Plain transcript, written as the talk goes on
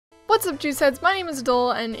What's up, Juiceheads? My name is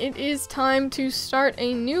Dul, and it is time to start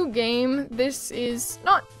a new game. This is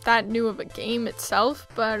not that new of a game itself,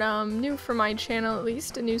 but new for my channel at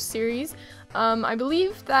least, a new series. I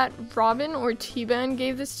believe that Robin or T-Ben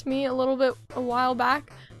gave this to me a while back,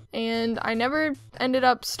 and I never ended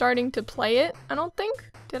up starting to play it, I don't think.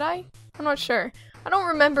 Did I? I'm not sure. I don't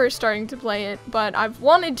remember starting to play it, but I've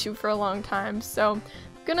wanted to for a long time, so I'm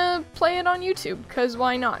gonna play it on YouTube, because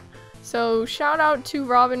why not? So shout out to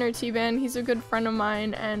Robin or T-Ben, he's a good friend of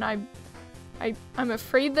mine, and I'm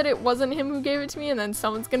afraid that it wasn't him who gave it to me and then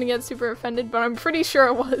someone's gonna get super offended, but I'm pretty sure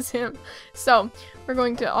it was him. So we're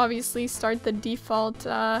going to obviously start the default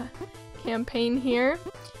campaign here,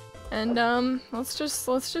 and let's just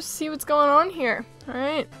see what's going on here.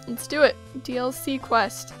 Alright, let's do it. DLC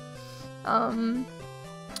quest.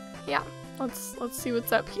 Yeah, let's see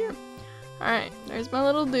what's up here. Alright, there's my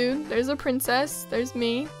little dude, there's a princess, there's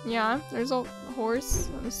me, yeah, there's a horse,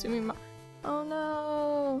 I'm assuming my— oh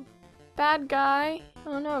no! Bad guy!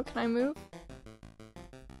 Oh no, can I move?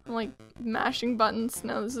 I'm like mashing buttons.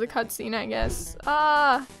 No, this is a cutscene, I guess.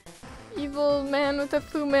 Ah! Evil man with a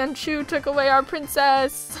Fu Manchu took away our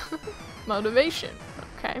princess! Motivation,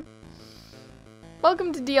 okay.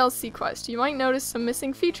 Welcome to DLC Quest. You might notice some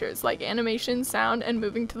missing features, like animation, sound, and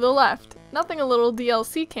moving to the left. Nothing a little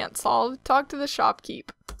DLC can't solve. Talk to the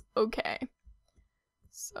shopkeep. Okay.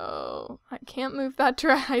 So, I can't move that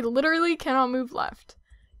direction. I literally cannot move left.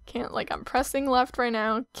 Can't, like, I'm pressing left right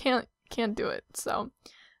now. Can't do it. So,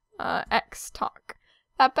 X, talk.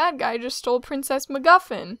 That bad guy just stole Princess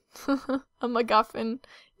MacGuffin. A MacGuffin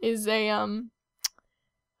is a,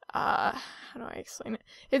 how do I explain it?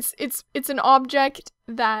 It's an object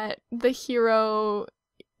that the hero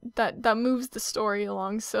that moves the story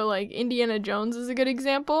along. So like Indiana Jones is a good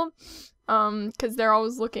example, because they're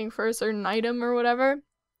always looking for a certain item or whatever,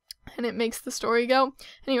 and it makes the story go.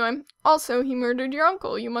 Anyway, also he murdered your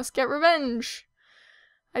uncle. You must get revenge.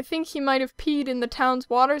 I think he might have peed in the town's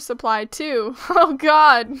water supply too. Oh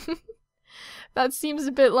god. That seems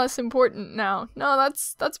a bit less important now. No,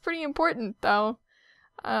 that's pretty important though.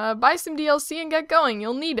 Buy some DLC and get going.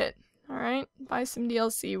 You'll need it. Alright, buy some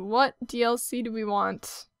DLC. What DLC do we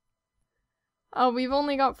want? Oh, we've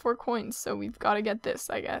only got 4 coins, so we've got to get this,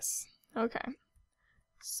 I guess. Okay.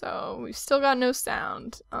 So, we've still got no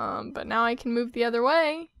sound. But now I can move the other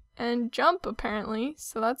way and jump, apparently.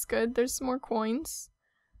 So that's good. There's some more coins.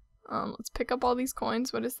 Let's pick up all these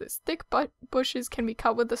coins. What is this? Thick bushes can be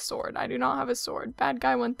cut with a sword. I do not have a sword. Bad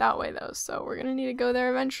guy went that way, though, so we're gonna need to go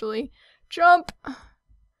there eventually. Jump!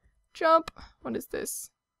 Jump! What is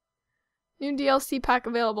this? New DLC pack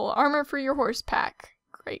available. Armor for your horse pack.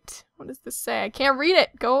 Great. What does this say? I can't read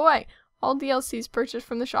it! Go away! All DLCs purchased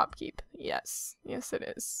from the shopkeep. Yes. Yes, it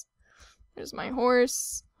is. There's my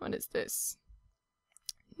horse. What is this?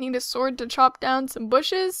 Need a sword to chop down some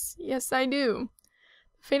bushes? Yes, I do.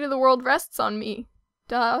 The fate of the world rests on me.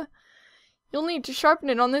 Duh. You'll need to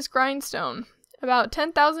sharpen it on this grindstone. About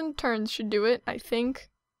 10,000 turns should do it, I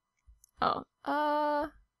think. Oh.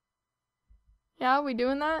 Yeah, are we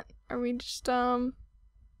doing that? Are we just, new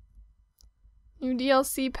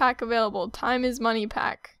DLC pack available. Time is money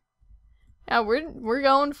pack. Yeah, we're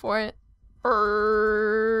going for it.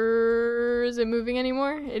 Is it moving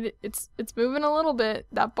anymore? It's moving a little bit.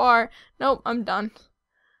 That bar. Nope, I'm done.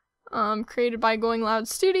 Created by Going Loud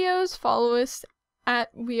Studios. Follow us at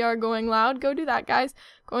We Are Going Loud. Go do that, guys.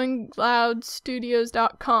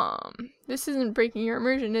 GoingLoudStudios.com. This isn't breaking your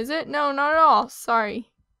immersion, is it? No, not at all. Sorry.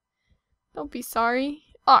 Don't be sorry.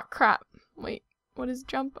 Aw, crap. Wait, what is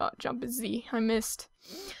jump? Oh, jump is Z. I missed.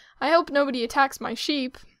 I hope nobody attacks my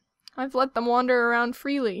sheep. I've let them wander around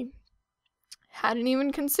freely. Hadn't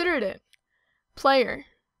even considered it. Player.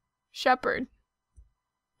 Shepherd.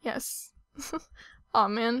 Yes. Aw,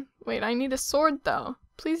 man. Wait, I need a sword, though.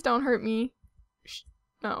 Please don't hurt me.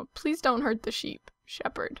 No, please don't hurt the sheep.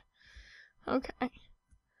 Shepherd. Okay.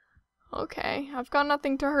 Okay, I've got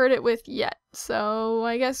nothing to hurt it with yet, so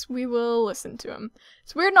I guess we will listen to him.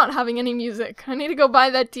 It's weird not having any music. I need to go buy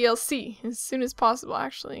that DLC as soon as possible,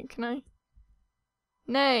 actually. Can I?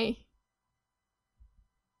 Nay.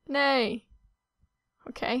 Nay.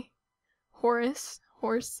 Okay. Horse,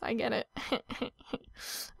 I get it.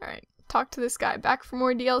 Alright, talk to this guy. Back for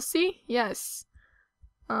more DLC? Yes.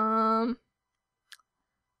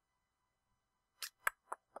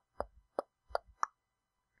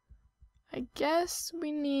 I guess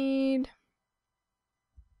we need—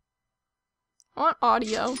 I want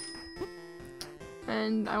audio.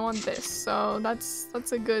 And I want this, so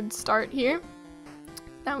that's a good start here.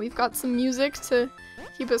 Now we've got some music to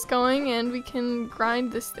keep us going, and we can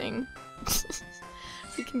grind this thing.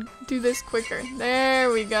 We can do this quicker.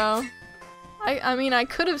 There we go. I mean, I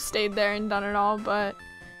could have stayed there and done it all, but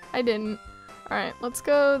I didn't. Alright, let's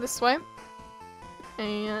go this way.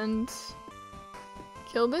 And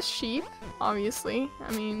kill this sheep, obviously.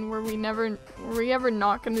 I mean, were we ever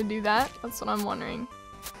not gonna do that? That's what I'm wondering.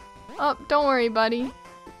 Oh, don't worry, buddy.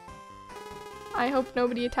 I hope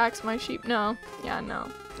nobody attacks my sheep. No. Yeah, no.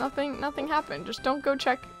 Nothing happened. Just don't go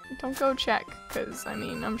check, because, I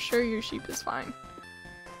mean, I'm sure your sheep is fine.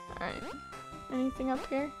 Alright. Anything up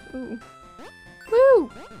here? Ooh.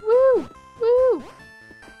 Woo! Woo! Woo!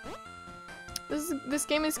 This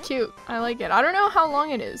game is cute. I like it. I don't know how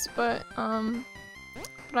long it is, but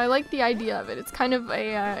I like the idea of it. It's kind of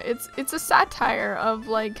a, it's a satire of,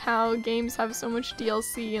 like, how games have so much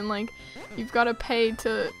DLC and, like, you've got to pay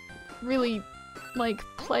to really, like,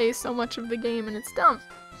 play so much of the game, and it's dumb.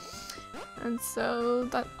 And so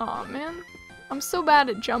that, aw, man. I'm so bad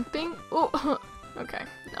at jumping. Oh, okay.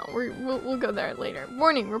 No, we'll go there later.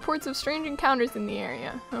 Warning, reports of strange encounters in the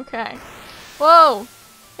area. Okay. Whoa!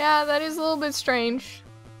 Yeah, that is a little bit strange.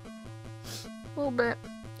 A little bit.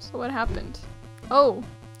 So what happened? Oh.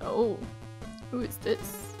 Oh. Who is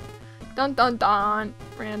this? Dun dun dun.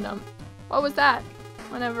 Random. What was that?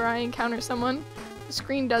 Whenever I encounter someone, the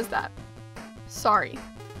screen does that. Sorry.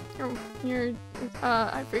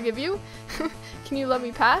 I forgive you. Can you let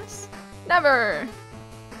me pass? Never!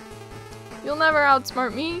 You'll never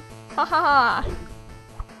outsmart me. Ha ha ha.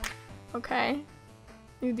 Okay.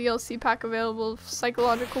 New DLC pack available.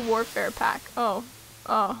 Psychological Warfare pack. Oh.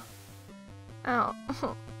 Oh. Ow.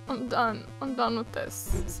 I'm done. I'm done with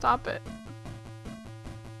this. Stop it.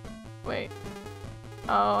 Wait.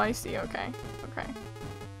 Oh, I see. Okay. Okay.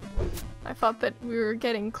 I thought that we were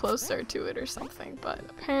getting closer to it or something, but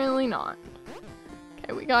apparently not.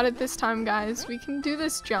 Okay, we got it this time, guys. We can do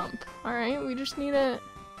this jump. Alright, we just need to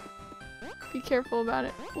be careful about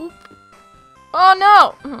it. Oop. Oh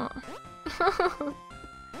no!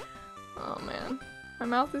 Oh man. My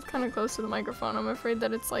mouth is kind of close to the microphone. I'm afraid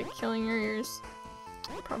that it's like killing your ears.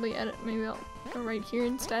 I'll probably edit. Maybe I'll go right here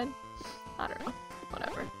instead. I don't know.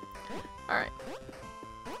 Whatever. Alright.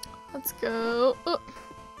 Let's go.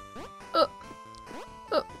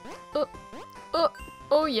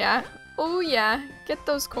 Oh yeah. Oh yeah. Get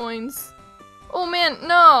those coins. Oh man,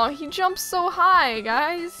 no! He jumps so high,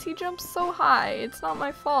 guys! He jumps so high. It's not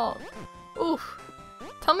my fault. Oof.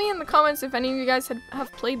 Tell me in the comments if any of you guys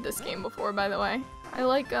have played this game before, by the way. I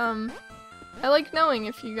like knowing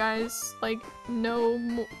if you guys, like,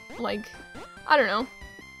 know, like, I don't know.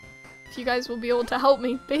 If you guys will be able to help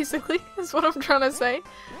me, basically, is what I'm trying to say.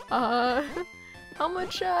 How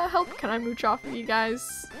much, help can I mooch off of you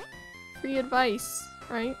guys? Free advice,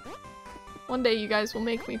 right? One day you guys will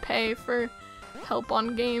make me pay for help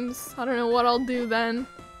on games. I don't know what I'll do then.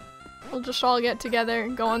 We'll just all get together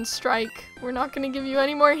and go on strike. We're not gonna give you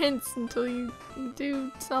any more hints until you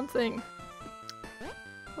do something.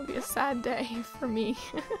 It'll be a sad day for me.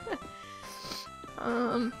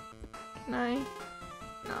 Can I?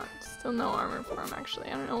 No, still no armor for him actually.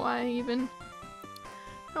 I don't know why I even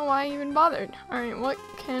bothered. Alright, what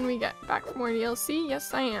can we get? Back for more DLC?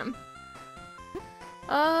 Yes, I am.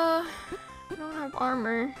 I don't have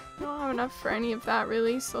armor. I don't have enough for any of that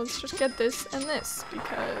really, so let's just get this and this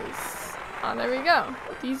because there we go.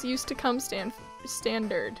 These used to come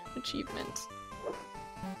standard achievement.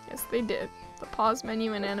 Yes, they did. The pause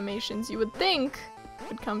menu and animations you would think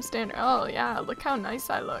would come standard. Oh yeah, look how nice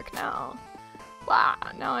I look now. Wow,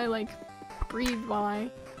 now I like breathe while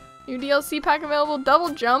I... New DLC pack available,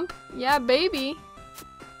 double jump. Yeah, baby.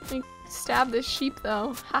 Let me stab this sheep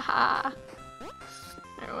though. Haha.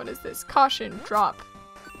 Alright, what is this? Caution, drop.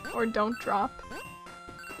 Or don't drop.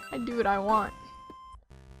 I do what I want.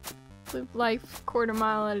 Live life quarter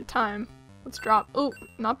mile at a time. Let's drop. Oh,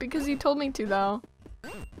 not because he told me to though.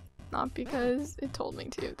 Not because it told me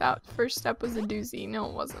to. That first step was a doozy. No,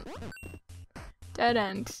 it wasn't. Dead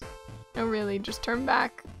end. No, really, just turn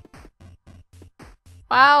back.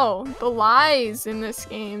 Wow, the lies in this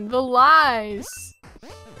game. The lies.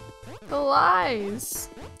 The lies.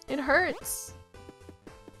 It hurts.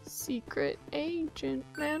 Secret agent,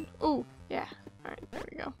 man. Oh, yeah. Alright, there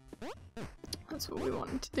we go. That's what we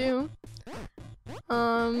wanted to do.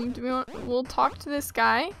 We'll talk to this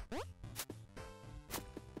guy.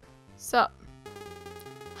 Sup?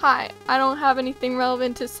 Hi, I don't have anything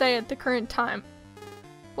relevant to say at the current time.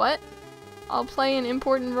 What? I'll play an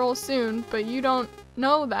important role soon, but you don't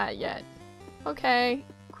know that yet. Okay,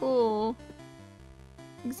 cool.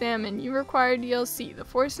 Examine. You require DLC. The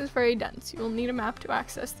forest is very dense. You will need a map to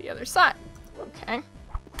access the other side. Okay.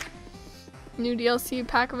 New DLC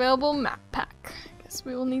pack available. Map pack. Guess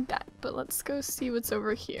we will need that, but let's go see what's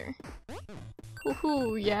over here.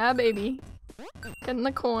 Woohoo, yeah baby. Getting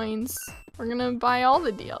the coins. We're gonna buy all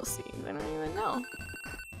the DLCs. I don't even know.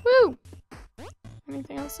 Woo!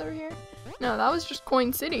 Anything else over here? No, that was just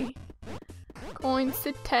Coin City. Coin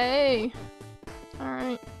City!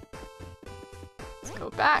 Alright. Let's go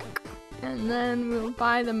back. And then we'll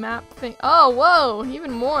buy the map thing. Oh, whoa!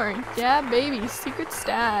 Even more! Yeah, baby! Secret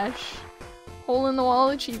stash. Hole in the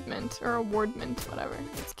wall achievement. Or awardment, whatever.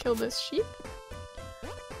 Let's kill this sheep.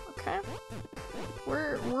 Okay.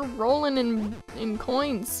 We're rolling in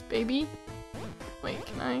coins, baby. Wait,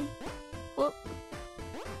 can I? Whoop.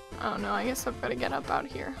 Oh no, I guess I've got to get up out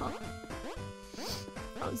here, huh?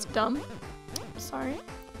 That was dumb. Sorry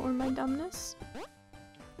for my dumbness.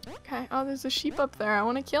 Okay, oh, there's a sheep up there. I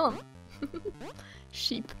want to kill him.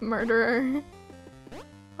 Sheep murderer.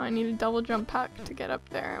 I need a double jump pack to get up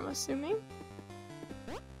there, I'm assuming.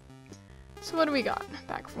 So what do we got?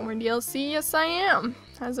 Back for more DLC? Yes, I am!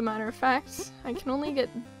 As a matter of fact, I can only get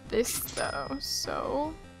this though,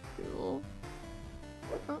 so cool.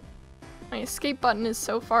 Oh. My escape button is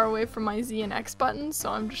so far away from my Z and X buttons, so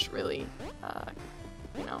I'm just really,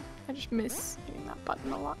 you know, I just miss hitting that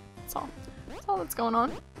button a lot. That's all. That's all that's going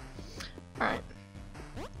on. Alright.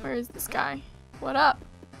 Where is this guy? What up?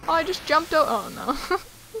 Oh, I just jumped oh no.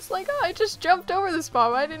 It's like, oh, I just jumped over the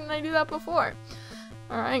spot. Why didn't I do that before?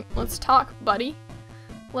 Alright, let's talk, buddy.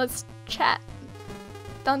 Let's chat.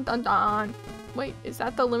 Dun dun dun. Wait, is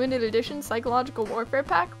that the limited edition psychological warfare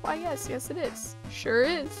pack? Why, yes, yes it is. Sure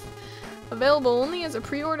is. Available only as a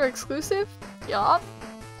pre-order exclusive? Yup.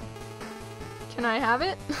 Can I have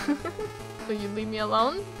it? Will you leave me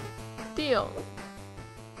alone? Deal.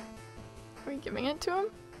 Are we giving it to him?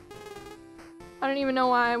 I don't even know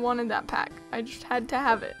why I wanted that pack. I just had to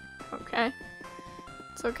have it. Okay.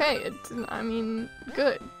 It's okay. It's, I mean,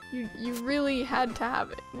 good. You really had to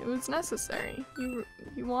have it. It was necessary.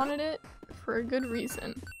 You wanted it for a good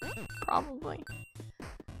reason. Probably.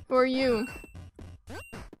 Who are you?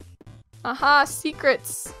 Aha!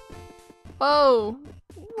 Secrets! Whoa!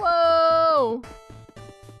 Whoa!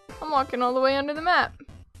 I'm walking all the way under the map.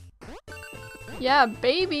 Yeah,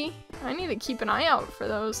 baby! I need to keep an eye out for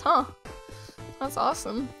those, huh? That's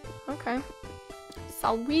awesome. Okay.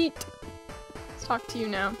 Sweet! Let's talk to you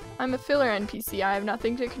now. I'm a filler NPC. I have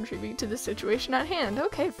nothing to contribute to the situation at hand.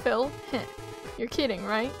 Okay, Phil. Heh. You're kidding,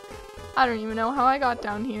 right? I don't even know how I got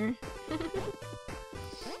down here.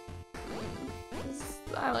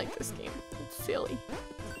 I like this game. It's silly.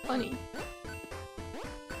 It's funny.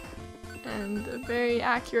 And a very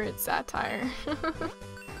accurate satire.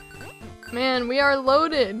 Man, we are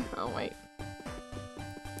loaded! Oh, wait.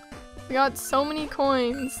 We got so many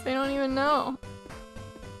coins, they don't even know.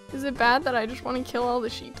 Is it bad that I just want to kill all the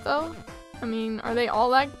sheep, though? I mean, are they all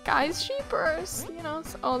that guy's sheep, or, you know,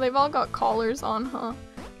 oh, they've all got collars on, huh?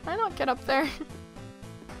 Can I not get up there?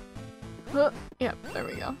 Yep, there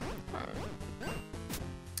we go. Alright.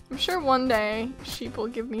 I'm sure one day sheep will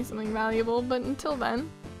give me something valuable, but until then,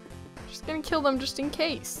 I'm just gonna kill them just in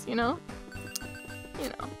case, you know? You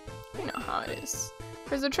know how it is.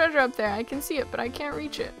 There's a treasure up there, I can see it, but I can't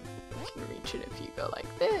reach it. You can reach it if you go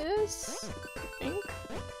like this, I think.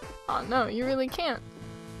 Oh no, you really can't.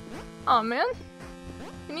 Aw, man.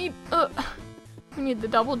 We need the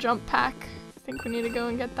double jump pack. I think we need to go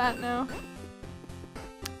and get that now.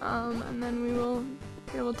 And then we will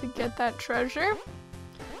be able to get that treasure.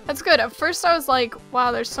 That's good. At first I was like,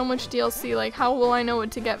 wow, there's so much DLC, like how will I know what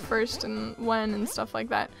to get first and when and stuff like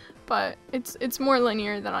that. But it's more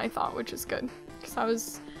linear than I thought, which is good. Because I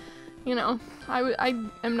was, you know, I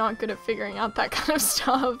am not good at figuring out that kind of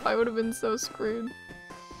stuff. I would have been so screwed.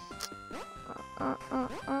 Alright,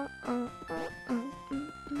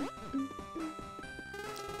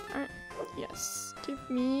 yes. Give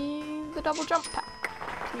me the double jump pack,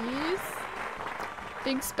 please.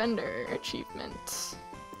 Big spender achievement.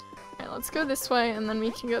 Alright, let's go this way and then we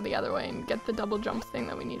can go the other way and get the double jump thing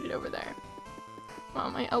that we needed over there. Wow,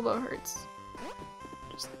 my elbow hurts.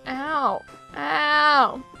 Just, ow!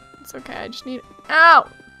 Ow! It's okay, I just need, ow!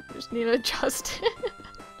 I just need to adjust it.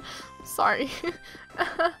 Sorry.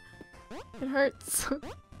 It hurts.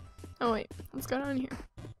 Oh wait, let's go down here.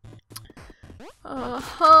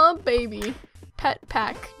 Baby. Pet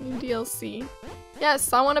pack, new DLC.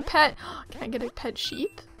 Yes, I want a pet. Can I get a pet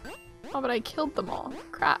sheep? Oh, but I killed them all.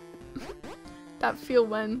 Crap. That feel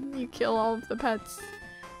when you kill all of the pets.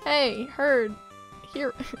 Hey, herd.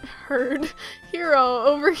 Hero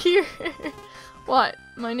over here. What?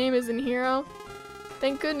 My name isn't Hero?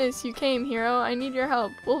 Thank goodness you came, Hero. I need your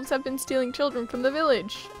help. Wolves have been stealing children from the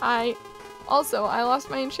village. Also, I lost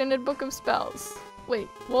my enchanted book of spells. Wait,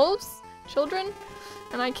 wolves? Children?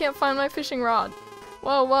 And I can't find my fishing rod.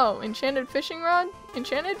 Whoa, whoa, enchanted fishing rod?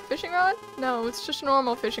 Enchanted fishing rod? No, it's just a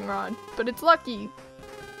normal fishing rod, but it's lucky.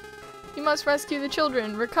 You must rescue the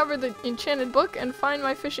children, recover the enchanted book, and find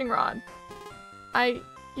my fishing rod.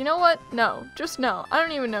 You know what? No, just no. I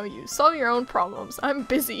don't even know you. Solve your own problems. I'm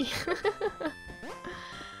busy.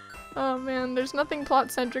 Oh man, there's nothing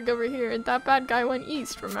plot-centric over here. That bad guy went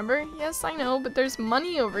east, remember? Yes, I know, but there's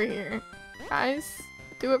money over here. Guys,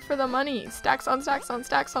 do it for the money. Stacks on stacks on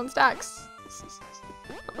stacks on stacks.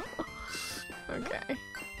 Okay,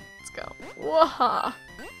 let's go. Whoa!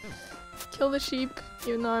 Kill the sheep,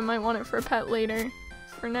 even though I might want it for a pet later.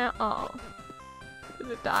 For now, oh.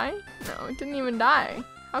 Did it die? No, it didn't even die.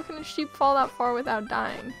 How can a sheep fall that far without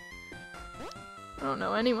dying? I don't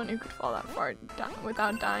know anyone who could fall that far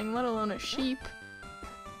without dying, let alone a sheep.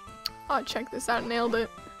 Oh, check this out, nailed it.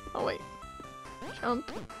 Oh wait.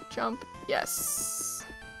 Jump, jump, yes.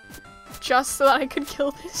 Just so that I could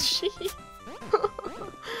kill this sheep.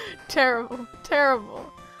 Terrible,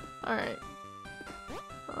 terrible. Alright.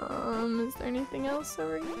 Is there anything else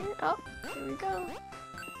over here? Oh, here we go.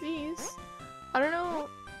 These. I don't know,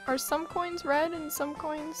 are some coins red and some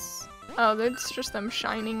coins... Oh, that's just them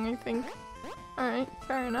shining, I think. Alright,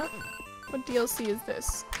 fair enough. What DLC is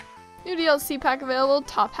this? New DLC pack available,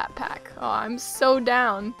 Top Hat Pack. Oh, I'm so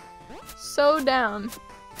down. So down.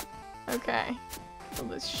 Okay. Kill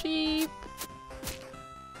this sheep.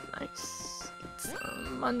 Nice. Get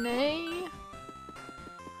some money.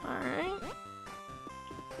 Alright.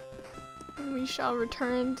 And we shall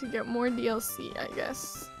return to get more DLC, I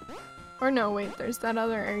guess. Or no, wait, there's that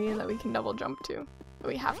other area that we can double jump to. That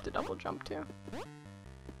we have to double jump to.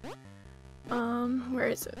 Where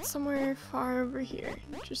is it? Somewhere far over here.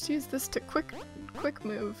 Just use this to quick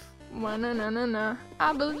move. Wa-na-na-na-na.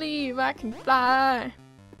 I believe I can fly.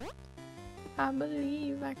 I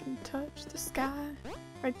believe I can touch the sky.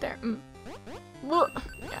 Right there. Whoa!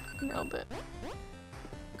 Yeah, nailed it.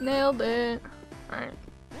 Nailed it. Alright.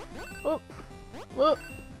 Whoop. Whoop.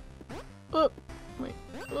 Whoop. Wait.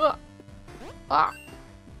 Whoop. Ah.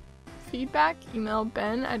 Feedback? Email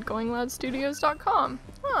ben@goingloudstudios.com.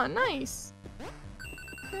 Oh, nice.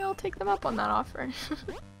 Maybe I'll take them up on that offer.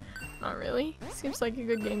 Not really. Seems like a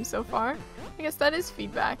good game so far. I guess that is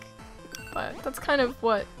feedback. But that's kind of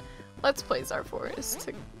what Let's Plays are for, is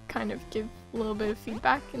to kind of give a little bit of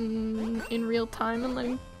feedback in real time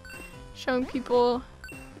and showing people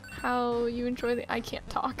how you enjoy the— I can't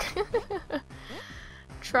talk.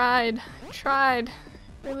 Tried.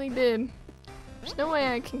 Really did. There's no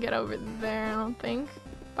way I can get over there, I don't think.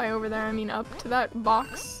 By over there, I mean up to that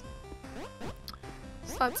box.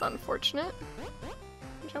 So that's unfortunate.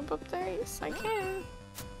 Jump up there? Yes, I can.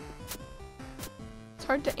 It's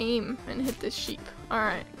hard to aim and hit this sheep.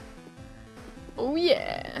 Alright. Oh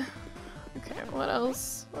yeah! Okay, what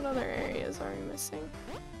else? What other areas are we missing?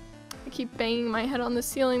 I keep banging my head on the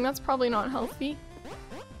ceiling. That's probably not healthy.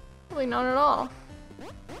 Probably not at all.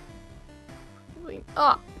 Probably—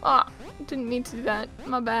 didn't mean to do that.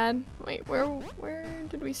 My bad. Wait, where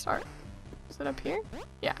did we start? Is it up here?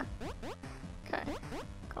 Yeah. Okay.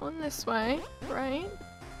 Going this way, right?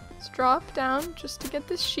 Let's drop down just to get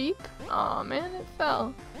this sheep. Aw, man, it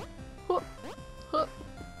fell. Whoop. Whoop.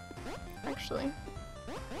 Actually,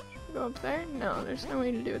 should we go up there? No, there's no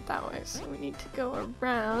way to do it that way, so we need to go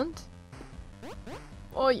around.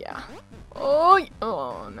 Oh yeah. Oh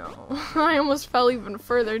no. I almost fell even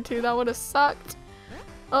further too. That would have sucked.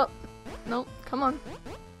 Oh, nope. Come on.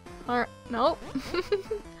 Alright, nope.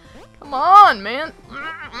 Come on, man.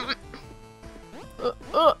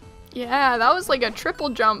 Yeah, that was like a triple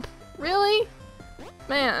jump. Really?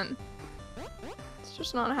 Man. It's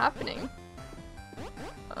just not happening.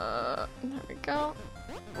 There we go.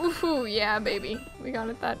 Ooh, yeah, baby. We got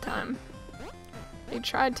it that time. They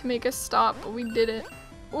tried to make us stop, but we did it.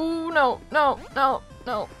 Ooh, no.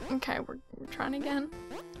 Okay, we're trying again.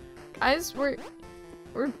 Guys,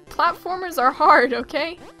 platformers are hard,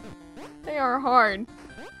 okay? They are hard.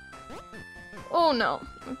 Oh no.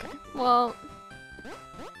 Okay, well,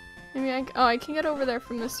 maybe I can get over there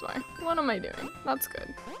from this way. What am I doing? That's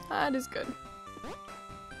good. That is good.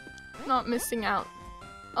 Not missing out.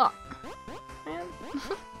 Oh, man.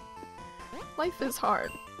 Life is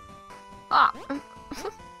hard.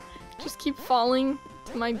 Just keep falling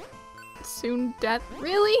to my soon death.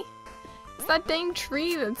 Really? It's that dang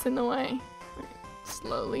tree that's in the way.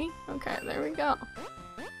 Slowly. Okay, there we go.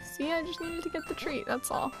 See, I just needed to get the tree, that's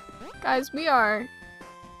all. Guys, we are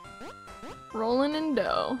rolling in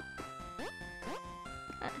dough.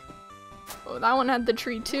 Okay. Oh, that one had the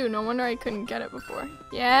tree too. No wonder I couldn't get it before.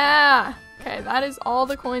 Yeah! Okay, that is all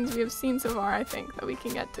the coins we have seen so far, I think, that we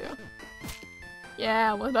can get to.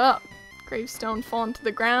 Yeah, what up? Gravestone falling to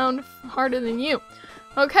the ground harder than you.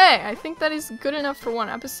 Okay, I think that is good enough for one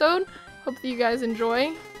episode. Hope that you guys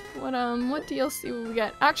enjoy. What DLC will we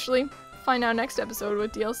get? Actually, find out next episode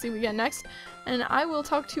what DLC we get next. And I will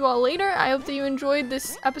talk to you all later. I hope that you enjoyed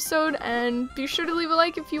this episode, and be sure to leave a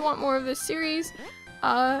like if you want more of this series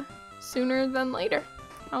sooner than later.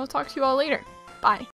 I will talk to you all later. Bye.